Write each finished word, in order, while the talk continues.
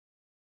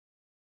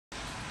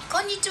こ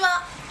んにち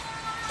は、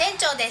店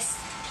長です。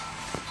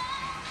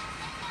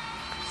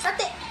さ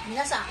て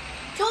皆さん、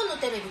今日の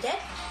テレビで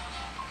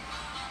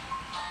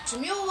寿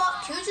命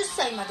は90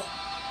歳まで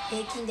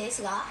平均で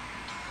すが、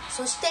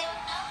そして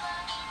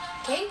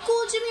健康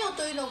寿命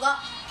というのが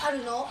あ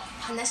るのを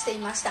話してい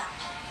ました。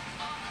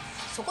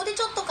そこで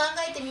ちょっと考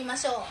えてみま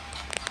しょ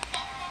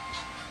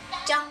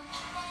う。じゃん、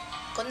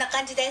こんな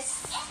感じで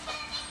す。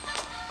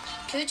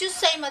90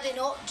歳まで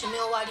の寿命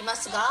はありま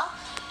すが、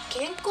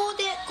健康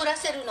で暮ら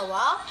せるの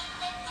は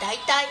だい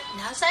たい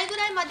何歳ぐ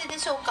らいまでで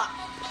しょうか。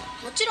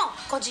もちろん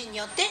個人に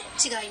よって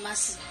違いま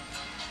す。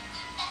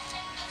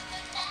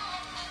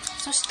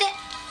そして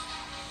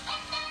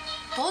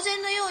当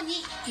然のよう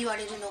に言わ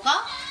れるの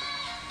が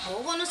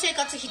老後の生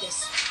活費で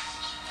す。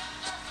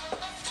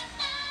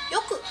よ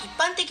く一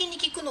般的に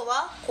聞くの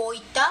はこう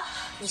いった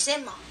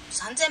2000万、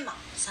3000万、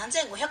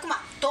3500万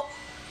と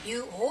い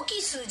う大き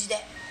い数字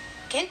で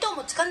見当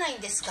もつかない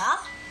んです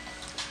が、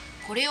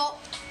これを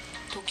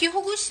解き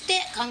ほぐして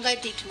考え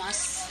ていきま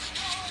す。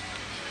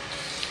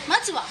ま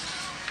ずは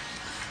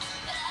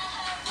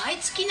毎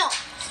月の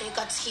生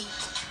活費、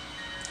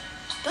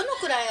どの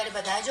くらいあれ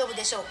ば大丈夫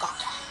でしょうか。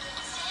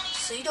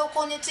水道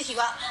光熱費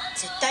は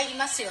絶対いり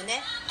ますよ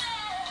ね。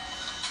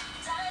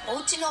お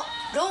家の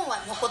ローンは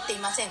残ってい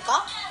ません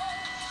か。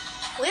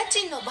お家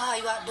賃の場合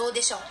はどう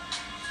でしょう。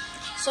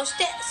そし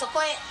てそ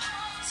こへ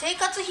生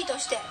活費と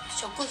して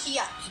食費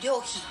や医療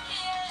費、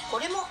こ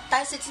れも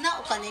大切な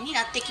お金に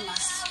なってきま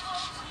す。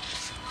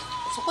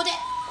そこで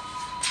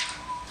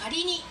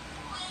仮に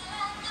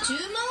10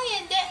万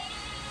円で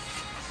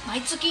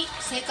毎月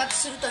生活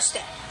するとし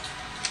て、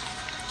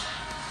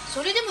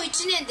それでも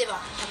1年で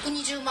は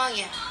120万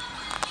円、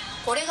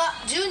これが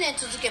10年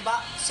続け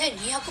ば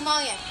1200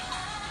万円、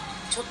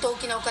ちょっと大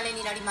きなお金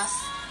になります。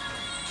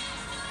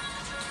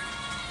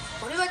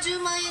これは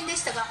10万円で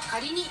したが、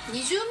仮に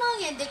20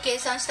万円で計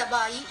算した場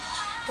合、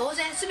当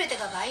然全て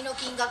が倍の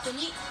金額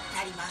に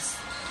なります。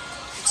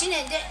1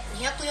年で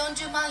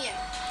240万円、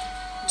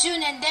10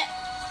年で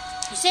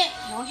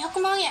2400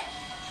万円、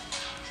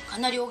か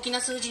なり大きな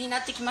数字にな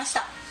ってきまし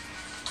た。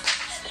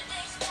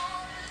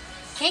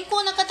健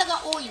康な方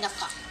が多い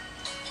中、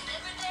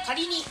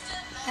仮に70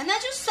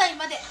歳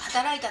まで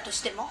働いたとし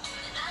ても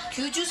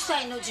90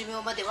歳の寿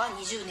命までは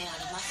20年あ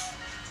ります。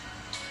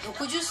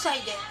60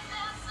歳で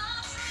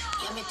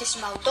辞めてし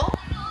まうと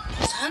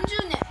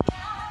30年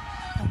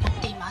残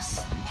っていま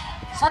す。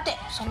さて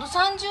その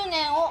30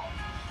年を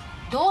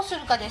どうす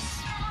るかで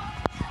す。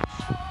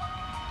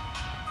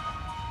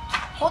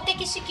公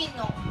的資金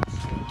の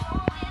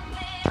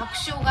確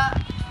証が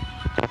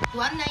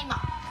不安な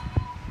今、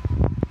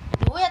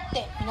どうやっ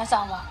て皆さ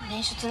んは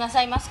捻出な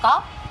さいます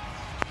か。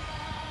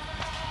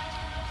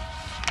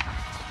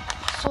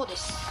そうで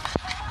す、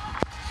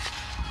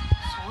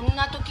そん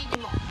な時で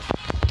も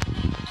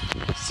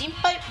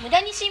無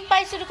駄に心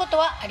配すること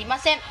はありま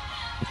せん。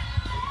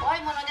怖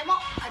いものでも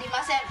あり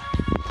ません。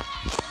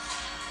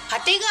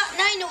当てが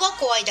ないのが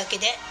怖いだけ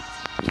で、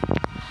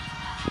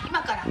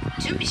今から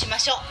準備しま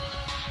しょう。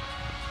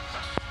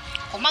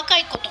細か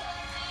いこと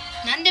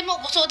何でも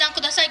ご相談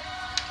ください。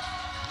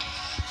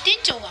店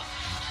長は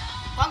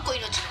ワンコ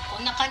命の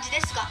こんな感じで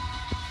すが、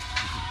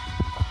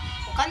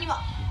他に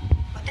は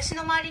私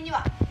の周りに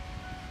は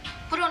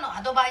プロの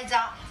アドバイ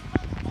ザ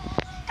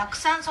ーたく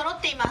さん揃っ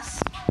ていま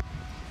す。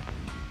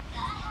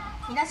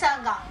皆さ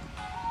んが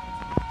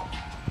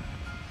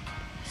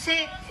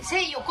誠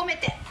意を込め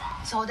て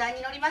相談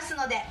に乗ります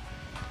ので、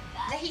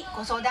ぜひ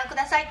ご相談く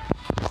ださい。